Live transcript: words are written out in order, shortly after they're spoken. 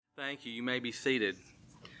Thank you. You may be seated.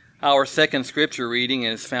 Our second scripture reading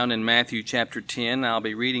is found in Matthew chapter 10. I'll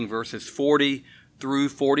be reading verses 40 through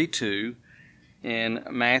 42 in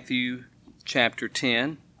Matthew chapter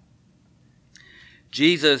 10.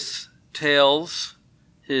 Jesus tells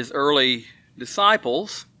his early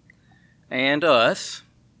disciples and us,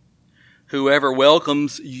 "Whoever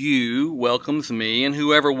welcomes you welcomes me, and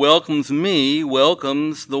whoever welcomes me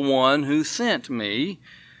welcomes the one who sent me.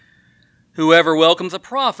 Whoever welcomes a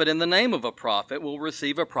prophet in the name of a prophet will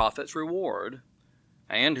receive a prophet's reward.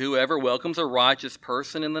 And whoever welcomes a righteous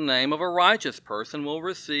person in the name of a righteous person will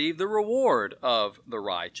receive the reward of the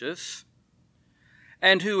righteous.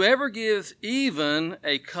 And whoever gives even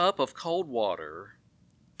a cup of cold water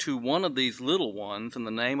to one of these little ones in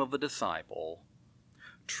the name of a disciple,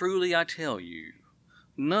 truly I tell you,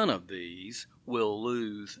 none of these will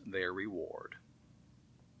lose their reward."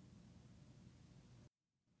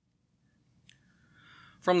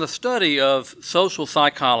 From the study of social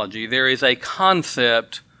psychology, there is a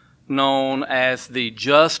concept known as the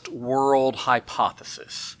just world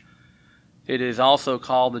hypothesis. It is also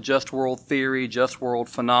called the just world theory, just world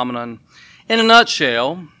phenomenon. In a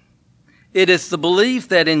nutshell, it is the belief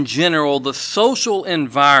that in general the social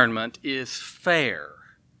environment is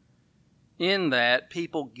fair, in that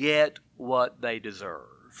people get what they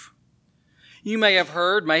deserve. You may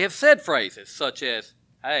have said phrases such as,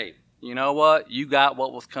 "Hey, you know what? You got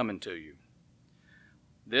what was coming to you."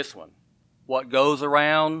 This one, "What goes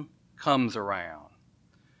around, comes around."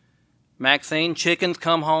 Maxine, chickens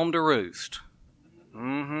come home to roost.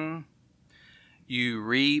 You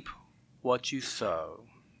reap what you sow.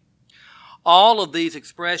 All of these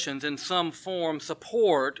expressions in some form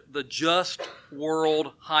support the just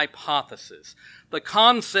world hypothesis. The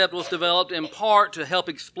concept was developed in part to help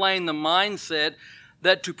explain the mindset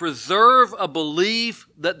that to preserve a belief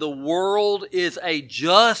that the world is a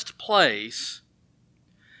just place,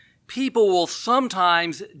 people will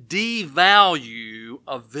sometimes devalue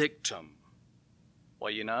a victim.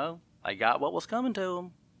 Well, they got what was coming to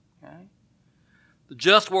them. Okay? The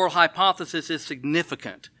just world hypothesis is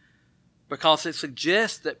significant because it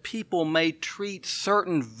suggests that people may treat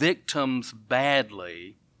certain victims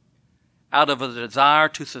badly out of a desire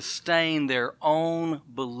to sustain their own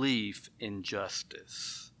belief in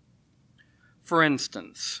justice. For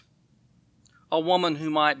instance, a woman who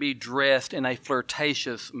might be dressed in a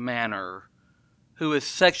flirtatious manner, who is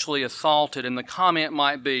sexually assaulted, and the comment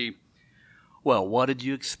might be, "Well, what did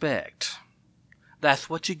you expect? That's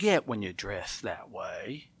what you get when you dress that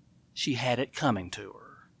way. She had it coming to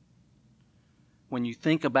her." When you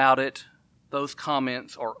think about it, those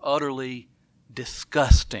comments are utterly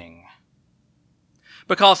disgusting,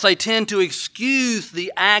 because they tend to excuse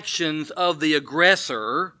the actions of the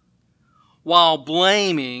aggressor while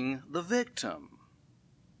blaming the victim.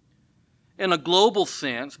 In a global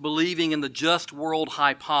sense, believing in the just world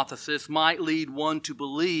hypothesis might lead one to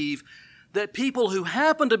believe that people who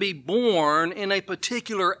happen to be born in a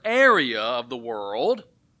particular area of the world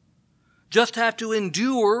just have to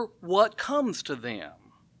endure what comes to them.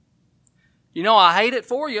 I hate it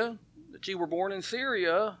for you that you were born in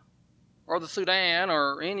Syria or the Sudan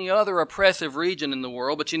or any other oppressive region in the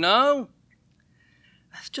world, but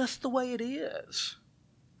that's just the way it is.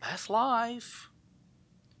 That's life.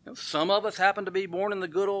 Some of us happen to be born in the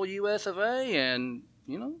good old US of A, and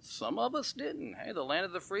some of us didn't. Hey, the land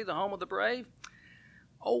of the free, the home of the brave.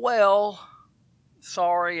 Oh well,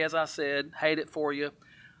 sorry, as I said, hate it for you,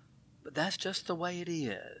 but that's just the way it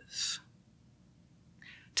is.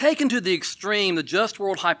 Taken to the extreme, the just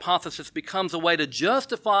world hypothesis becomes a way to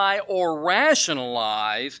justify or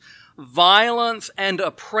rationalize violence and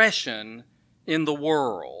oppression in the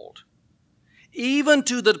world, even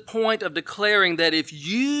to the point of declaring that if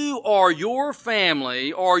you or your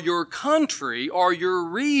family or your country or your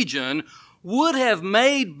region would have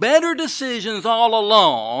made better decisions all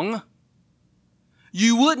along,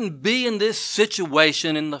 you wouldn't be in this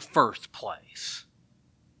situation in the first place.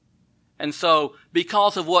 And so,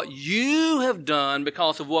 because of what you have done,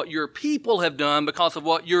 because of what your people have done, because of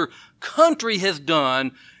what your country has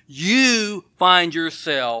done, you find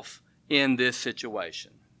yourself in this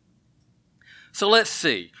situation. So let's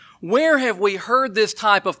see. Where have we heard this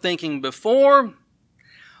type of thinking before?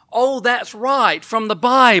 Oh, that's right, from the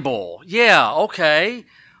Bible. Yeah, okay.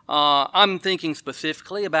 I'm thinking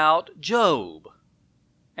specifically about Job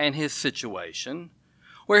and his situation,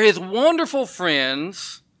 where his wonderful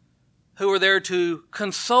friends who are there to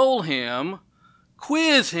console him,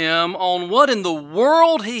 quiz him on what in the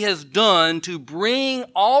world he has done to bring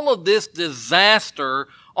all of this disaster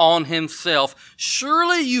on himself.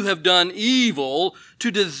 Surely you have done evil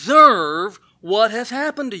to deserve what has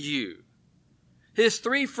happened to you? His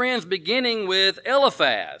three friends, beginning with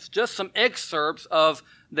Eliphaz, just some excerpts of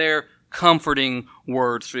their comforting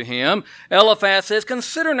words to him. Eliphaz says,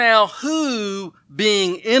 "Consider now who,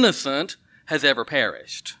 being innocent, has ever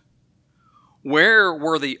perished. Where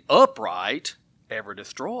were the upright ever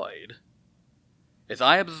destroyed? As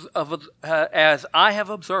I have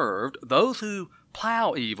observed, those who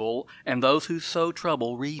plow evil and those who sow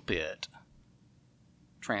trouble reap it."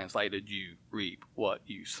 Translated, you reap what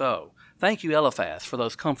you sow. Thank you, Eliphaz, for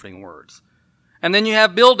those comforting words. And then you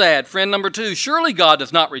have Bildad, friend number 2. "Surely God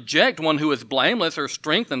does not reject one who is blameless or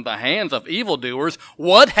strengthen the hands of evildoers.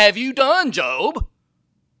 What have you done, Job?"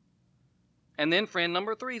 And then friend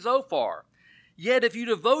number 3, Zophar. "Yet if you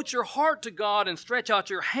devote your heart to God and stretch out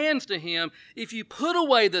your hands to Him, if you put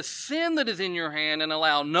away the sin that is in your hand and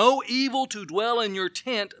allow no evil to dwell in your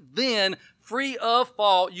tent, then, free of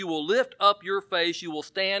fault, you will lift up your face, you will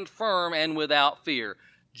stand firm and without fear."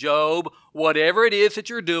 Job, whatever it is that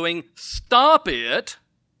you're doing, stop it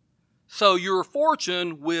so your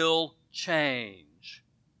fortune will change.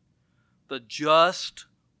 The just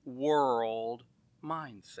world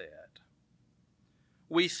mindset.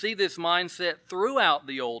 We see this mindset throughout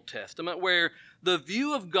the Old Testament, where the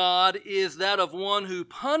view of God is that of one who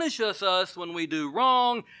punishes us when we do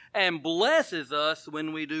wrong and blesses us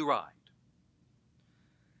when we do right.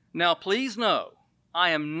 Now, please know,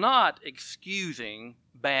 I am not excusing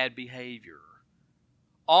bad behavior.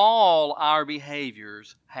 All our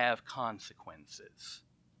behaviors have consequences.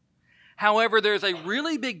 However, there's a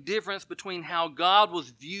really big difference between how God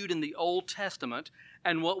was viewed in the Old Testament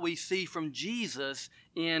and what we see from Jesus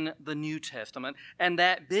in the New Testament. And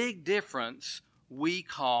that big difference we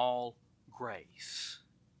call grace.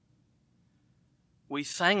 We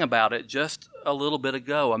sang about it just a little bit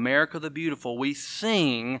ago. America the Beautiful. We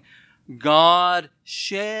sing, "God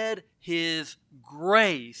shed His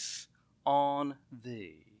grace on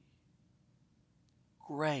thee."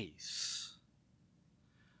 Grace.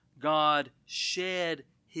 God shed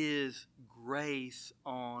His grace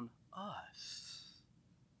on us.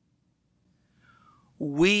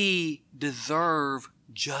 We deserve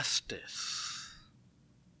justice,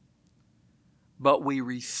 but we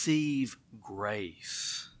receive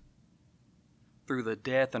grace through the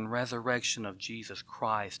death and resurrection of Jesus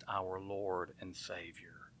Christ, our Lord and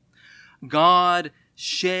Savior. God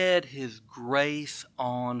shed His grace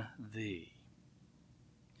on thee.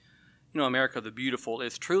 You know, America the Beautiful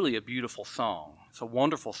is truly a beautiful song. It's a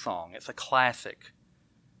wonderful song. It's a classic.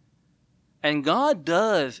 And God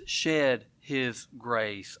does shed His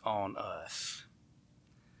grace on us.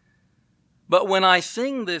 But when I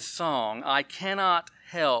sing this song, I cannot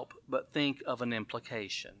help but think of an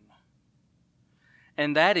implication.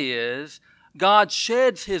 And that is, God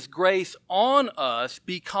sheds His grace on us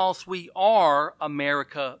because we are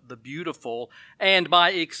America the Beautiful. And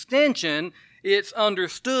by extension, it's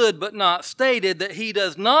understood but not stated that He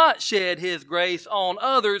does not shed His grace on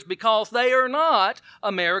others because they are not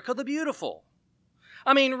America the Beautiful.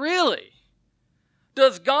 I mean, really?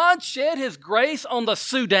 Does God shed His grace on the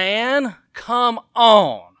Sudan? Come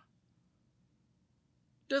on.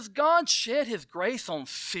 Does God shed His grace on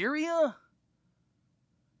Syria?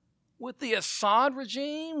 With the Assad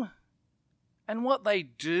regime and what they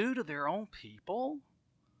do to their own people?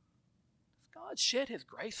 Does God shed His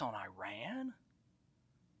grace on Iran?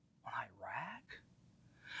 On Iraq?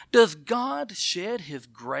 Does God shed His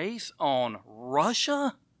grace on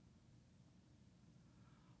Russia?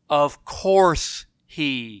 Of course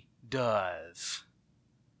He does.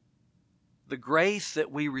 The grace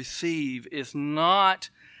that we receive is not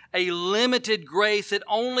a limited grace that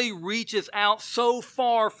only reaches out so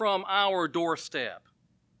far from our doorstep.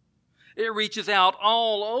 It reaches out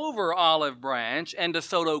all over Olive Branch and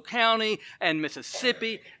DeSoto County and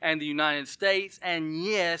Mississippi and the United States and,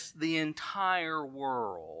 yes, the entire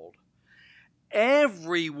world.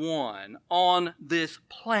 Everyone on this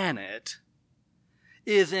planet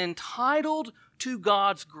is entitled to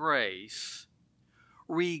God's grace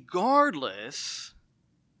regardless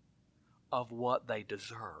of what they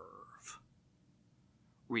deserve,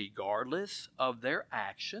 regardless of their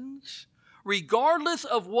actions, regardless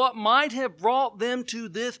of what might have brought them to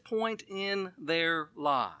this point in their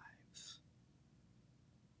lives.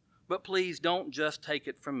 But please don't just take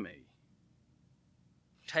it from me.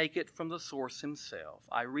 Take it from the source Himself.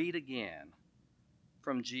 I read again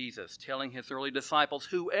from Jesus telling His early disciples,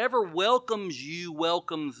 "Whoever welcomes you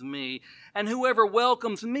welcomes me, and whoever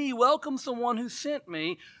welcomes me welcomes the one who sent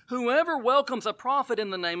me. Whoever welcomes a prophet in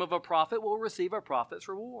the name of a prophet will receive a prophet's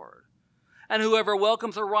reward. And whoever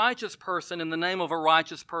welcomes a righteous person in the name of a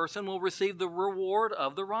righteous person will receive the reward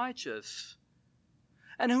of the righteous."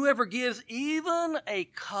 And whoever gives even a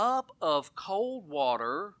cup of cold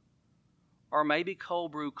water, or maybe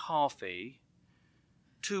cold brew coffee,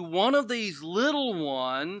 to one of these little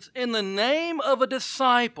ones in the name of a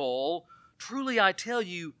disciple, truly I tell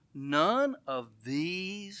you, none of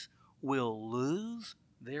these will lose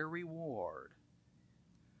their reward.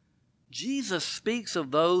 Jesus speaks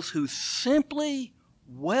of those who simply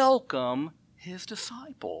welcome his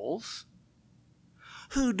disciples,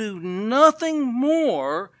 who do nothing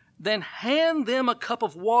more than hand them a cup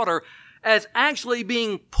of water, as actually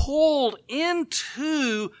being pulled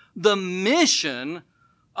into the mission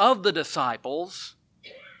of the disciples,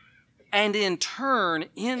 and in turn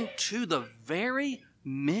into the very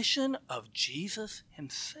mission of Jesus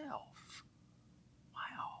himself.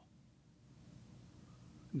 Wow.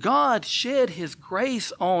 God shed his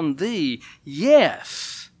grace on thee,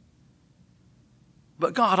 yes,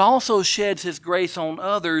 but God also sheds his grace on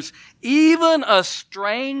others, even a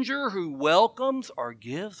stranger who welcomes or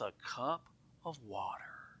gives a cup of water.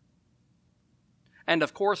 And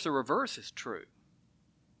of course, the reverse is true.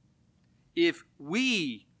 If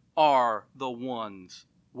we are the ones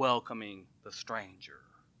welcoming the stranger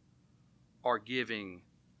or giving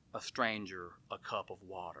a stranger a cup of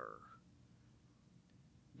water.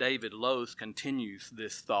 David Lose continues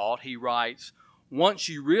this thought. He writes, once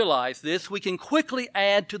you realize this, we can quickly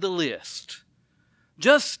add to the list.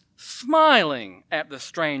 Just smiling at the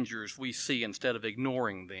strangers we see instead of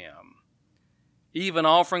ignoring them. Even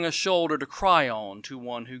offering a shoulder to cry on to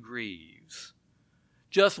one who grieves.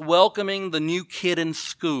 Just welcoming the new kid in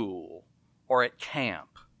school or at camp.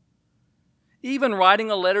 Even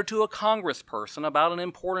writing a letter to a congressperson about an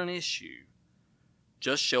important issue.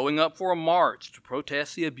 Just showing up for a march to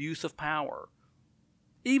protest the abuse of power.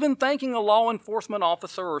 Even thanking a law enforcement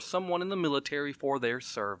officer or someone in the military for their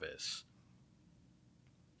service.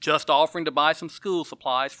 Just offering to buy some school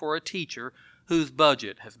supplies for a teacher whose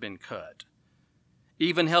budget has been cut.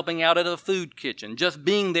 Even helping out at a food kitchen, just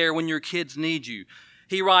being there when your kids need you.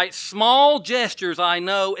 He writes, small gestures I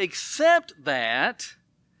know, except that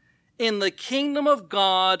in the kingdom of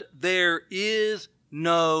God there is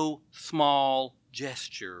no small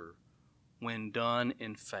gesture when done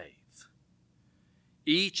in faith.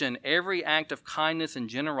 Each and every act of kindness and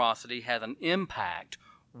generosity has an impact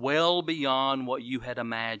well beyond what you had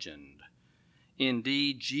imagined.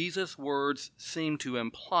 Indeed, Jesus' words seem to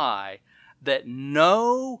imply that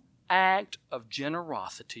no act of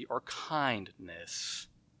generosity or kindness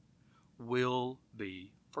will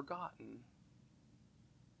be forgotten.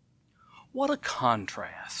 What a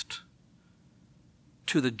contrast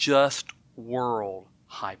to the just world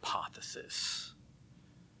hypothesis.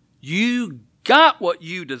 You got what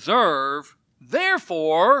you deserve,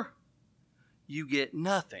 therefore you get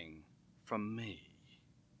nothing from me.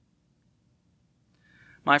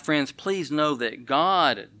 My friends, please know that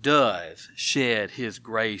God does shed his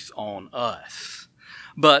grace on us,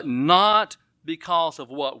 but not because of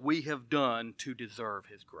what we have done to deserve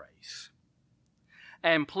his grace.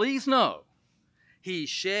 And please know, he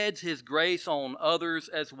sheds his grace on others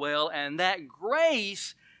as well, and that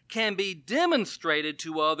grace can be demonstrated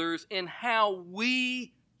to others in how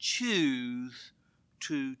we choose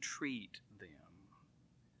to treat them.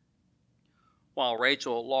 While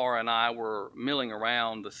Rachel, Laura, and I were milling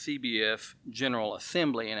around the CBF General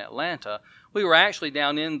Assembly in Atlanta, we were actually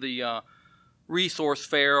down in the resource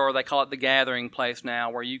fair, or they call it the gathering place now,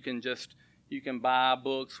 where you can buy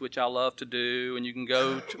books, which I love to do, and you can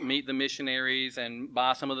go to meet the missionaries and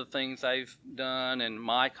buy some of the things they've done, and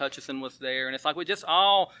Mike Hutchison was there, and it's like we just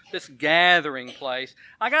all this gathering place.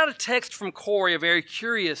 I got a text from Corey, a very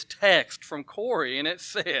curious text from Corey, and it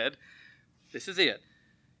said, this is it,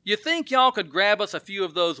 you think y'all could grab us a few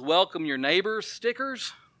of those welcome your neighbors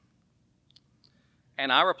stickers?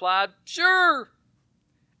 And I replied, sure.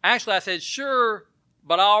 Actually, I said, sure,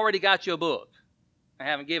 but I already got you a book. I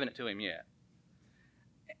haven't given it to him yet.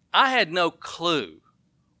 I had no clue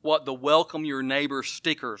what the welcome your neighbor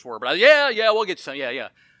stickers were. But we'll get you some. Yeah.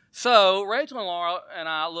 So Rachel and Laura and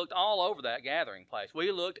I looked all over that gathering place.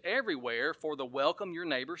 We looked everywhere for the welcome your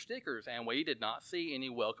neighbor stickers, and we did not see any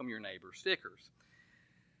welcome your neighbor stickers.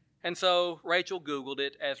 And so Rachel Googled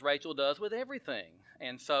it, as Rachel does with everything.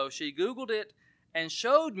 And so she Googled it and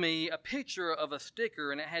showed me a picture of a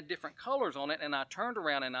sticker, and it had different colors on it. And I turned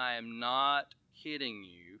around, and I am not kidding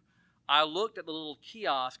you. I looked at the little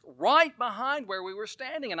kiosk right behind where we were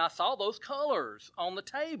standing, and I saw those colors on the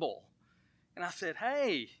table. And I said,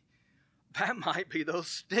 hey, that might be those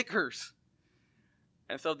stickers.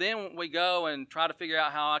 And so then we go and try to figure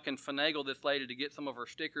out how I can finagle this lady to get some of her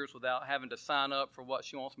stickers without having to sign up for what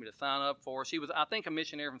she wants me to sign up for. She was, I think, a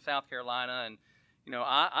missionary from South Carolina, and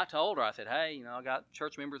I told her, I said, hey, I got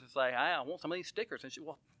church members that say, hey, I want some of these stickers. And she said,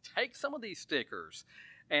 well, take some of these stickers.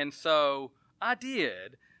 And so I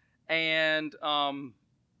did. And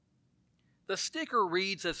the sticker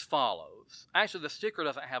reads as follows. Actually, the sticker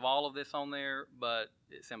doesn't have all of this on there, but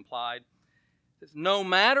it's implied. It says, no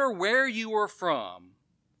matter where you are from,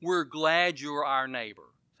 we're glad you're our neighbor.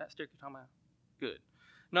 Is that sticker you're talking about? Good.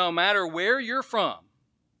 No matter where you're from,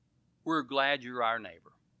 we're glad you're our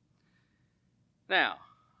neighbor. Now,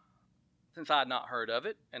 since I had not heard of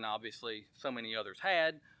it, and obviously so many others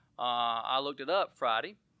had, I looked it up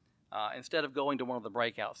Friday. Instead of going to one of the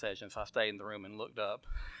breakout sessions, I stayed in the room and looked up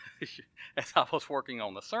as I was working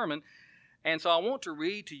on the sermon. And so I want to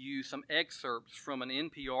read to you some excerpts from an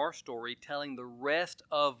NPR story telling the rest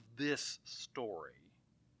of this story.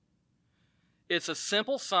 It's a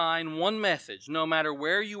simple sign, one message. No matter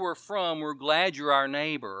where you are from, we're glad you're our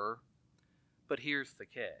neighbor. But here's the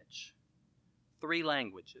catch. 3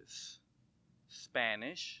 languages: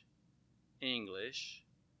 Spanish, English,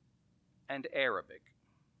 and Arabic.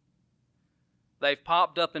 They've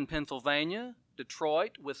popped up in Pennsylvania,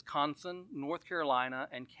 Detroit, Wisconsin, North Carolina,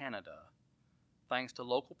 and Canada, thanks to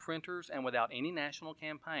local printers and without any national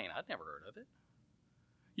campaign. I'd never heard of it.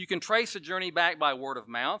 You can trace the journey back by word of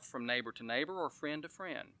mouth, from neighbor to neighbor or friend to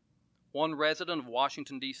friend. One resident of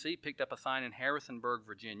Washington, D.C. picked up a sign in Harrisonburg,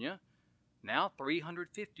 Virginia. Now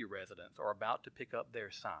 350 residents are about to pick up their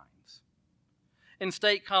signs. In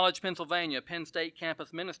State College, Pennsylvania, Penn State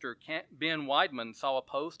campus minister Ben Weidman saw a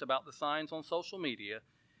post about the signs on social media.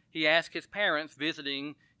 He asked his parents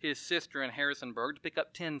visiting his sister in Harrisonburg to pick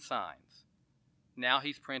up 10 signs. Now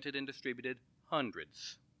he's printed and distributed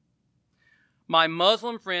hundreds. My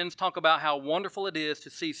Muslim friends talk about how wonderful it is to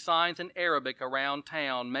see signs in Arabic around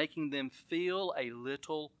town, making them feel a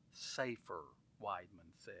little safer,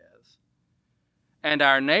 Weidman says. And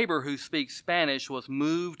our neighbor who speaks Spanish was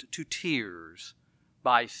moved to tears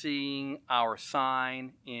by seeing our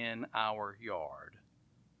sign in our yard.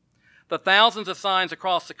 The thousands of signs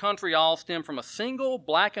across the country all stem from a single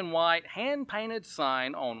black and white hand-painted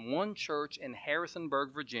sign on one church in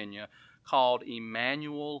Harrisonburg, Virginia, called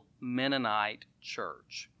Emmanuel Mennonite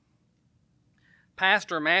Church.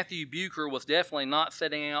 Pastor Matthew Bucher was definitely not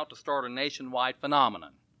setting out to start a nationwide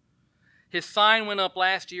phenomenon. His sign went up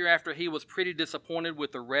last year after he was pretty disappointed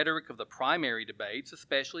with the rhetoric of the primary debates,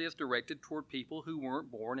 especially as directed toward people who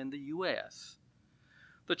weren't born in the U.S.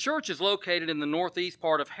 The church is located in the northeast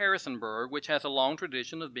part of Harrisonburg, which has a long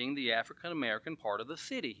tradition of being the African-American part of the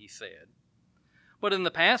city, he said. But in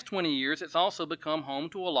the past 20 years, it's also become home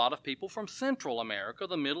to a lot of people from Central America,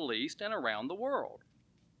 the Middle East, and around the world.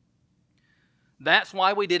 That's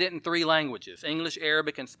why we did it in 3 languages, English,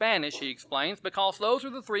 Arabic, and Spanish, he explains, because those are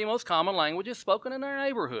the 3 most common languages spoken in our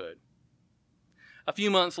neighborhood. A few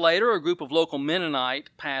months later, a group of local Mennonite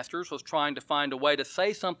pastors was trying to find a way to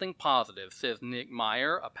say something positive, says Nick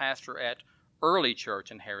Meyer, a pastor at Early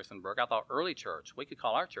Church in Harrisonburg. I thought Early Church. We could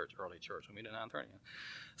call our church Early Church when we did 9:30.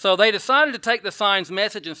 So they decided to take the sign's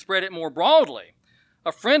message and spread it more broadly.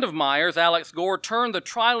 A friend of Meyer's, Alex Gore, turned the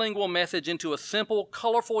trilingual message into a simple,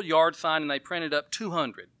 colorful yard sign, and they printed up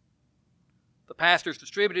 200. The pastors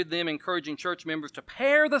distributed them, encouraging church members to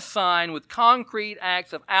pair the sign with concrete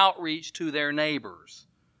acts of outreach to their neighbors.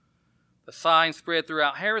 The sign spread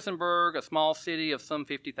throughout Harrisonburg, a small city of some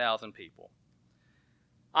 50,000 people.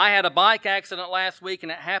 I had a bike accident last week,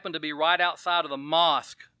 and it happened to be right outside of the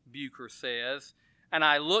mosque, Bucher says. And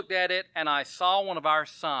I looked at it, and I saw one of our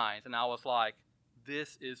signs, and I was like,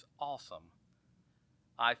 this is awesome.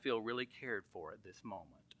 I feel really cared for at this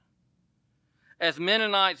moment. As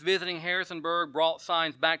Mennonites visiting Harrisonburg brought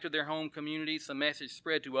signs back to their home communities, the message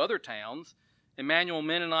spread to other towns. Emmanuel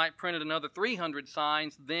Mennonite printed another 300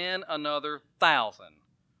 signs, then another 1,000.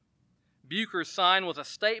 Bucher's sign was a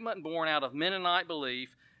statement born out of Mennonite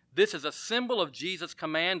belief. This is a symbol of Jesus'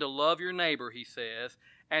 command to love your neighbor, he says,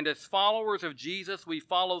 and as followers of Jesus, we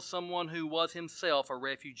follow someone who was himself a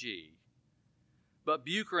refugee. But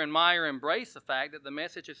Bucher and Meyer embrace the fact that the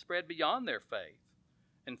message has spread beyond their faith.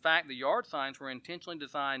 In fact, the yard signs were intentionally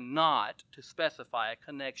designed not to specify a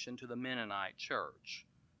connection to the Mennonite church.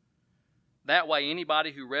 That way,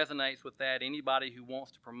 anybody who resonates with that, anybody who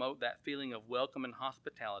wants to promote that feeling of welcome and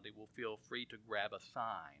hospitality will feel free to grab a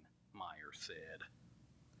sign, Meyer said.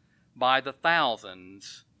 By the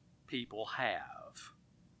thousands, people have.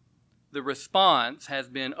 The response has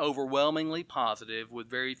been overwhelmingly positive, with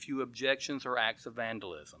very few objections or acts of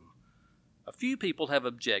vandalism. A few people have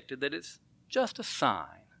objected that it's just a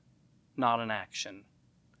sign, not an action.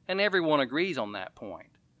 And everyone agrees on that point.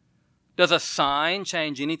 Does a sign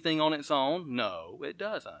change anything on its own? No, it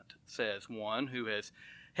doesn't, says one who has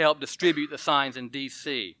helped distribute the signs in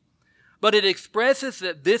D.C. But it expresses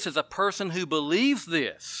that this is a person who believes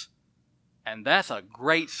this, and that's a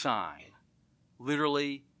great sign,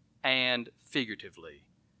 literally and figuratively.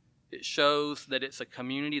 It shows that it's a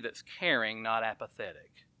community that's caring, not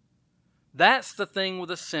apathetic. That's the thing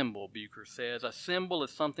with a symbol, Bucher says. A symbol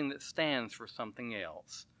is something that stands for something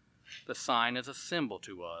else. The sign is a symbol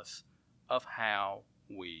to us of how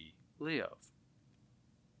we live.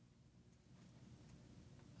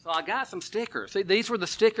 So I got some stickers. See, these were the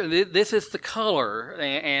stickers. This is the color,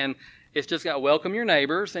 and it's just got welcome your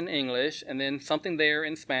neighbors in English, and then something there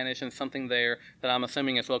in Spanish, and something there that I'm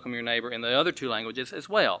assuming is welcome your neighbor in the other two languages as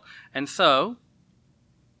well. And so,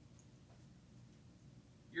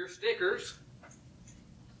 your stickers,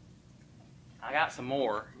 I got some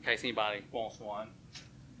more in case anybody wants one.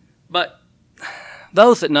 But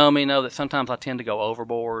those that know me know that sometimes I tend to go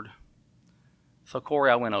overboard. So, Corey,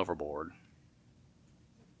 I went overboard.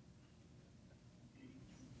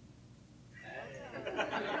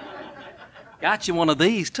 Got you one of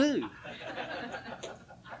these, too.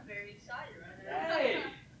 I'm very excited right now. Hey.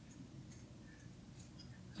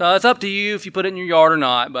 So it's up to you if you put it in your yard or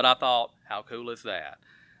not, but I thought, how cool is that?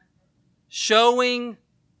 Showing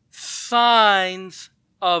signs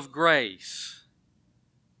of grace,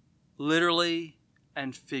 literally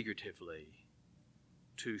and figuratively,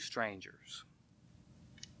 to strangers.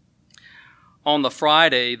 On the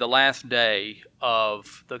Friday, the last day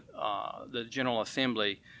of the General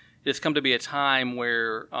Assembly, it's come to be a time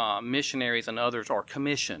where missionaries and others are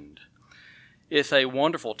commissioned. It's a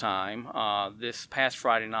wonderful time. This past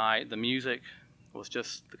Friday night, the music was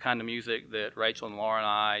just the kind of music that Rachel and Laura and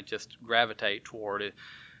I just gravitate toward.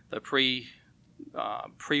 The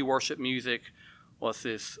pre-worship music was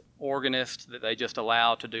this organist that they just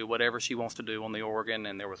allowed to do whatever she wants to do on the organ,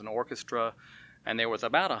 and there was an orchestra, and there was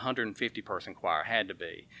about a 150-person choir, had to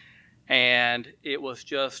be. And it was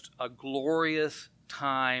just a glorious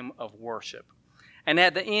time of worship. And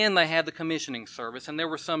at the end, they had the commissioning service, and there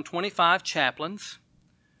were some 25 chaplains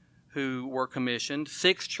who were commissioned,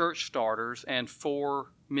 6 church starters, and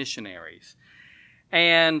 4 missionaries.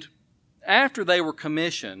 And after they were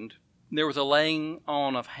commissioned, there was a laying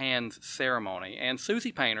on of hands ceremony, and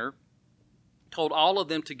Susie Painter told all of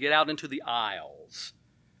them to get out into the aisles.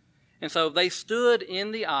 And so they stood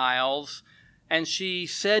in the aisles, and she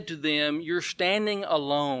said to them, "You're standing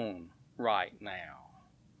alone right now."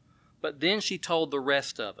 But then she told the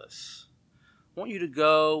rest of us, "I want you to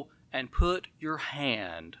go and put your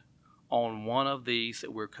hand on one of these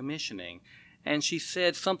that we're commissioning." And she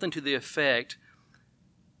said something to the effect,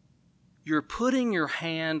 "You're putting your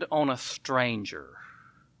hand on a stranger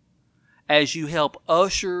as you help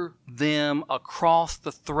usher them across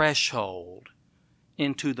the threshold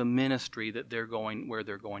into the ministry that where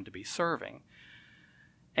they're going to be serving."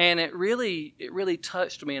 And it really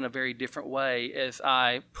touched me in a very different way as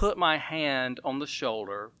I put my hand on the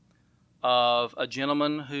shoulder of a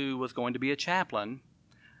gentleman who was going to be a chaplain.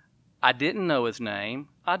 I didn't know his name.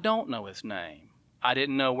 I don't know his name. I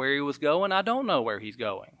didn't know where he was going. I don't know where he's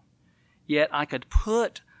going. Yet I could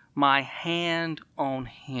put my hand on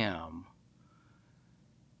him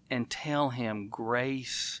and tell him,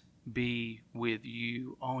 "Grace be with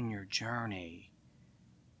you on your journey,"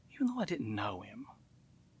 even though I didn't know him.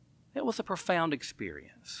 It was a profound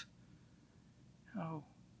experience.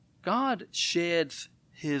 God sheds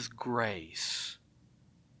His grace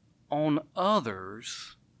on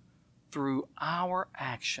others through our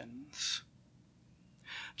actions.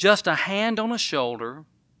 Just a hand on a shoulder,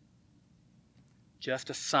 just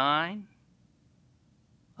a sign,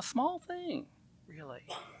 a small thing, really.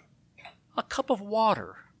 A cup of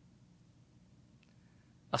water,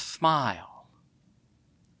 a smile,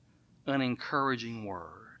 an encouraging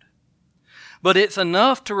word. But it's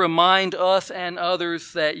enough to remind us and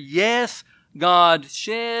others that yes, God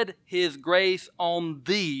shed His grace on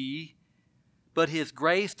thee, but His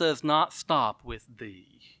grace does not stop with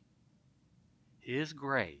thee. His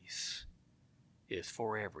grace is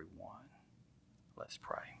for everyone. Let's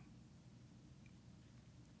pray.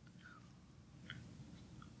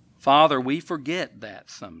 Father, we forget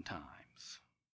that sometimes.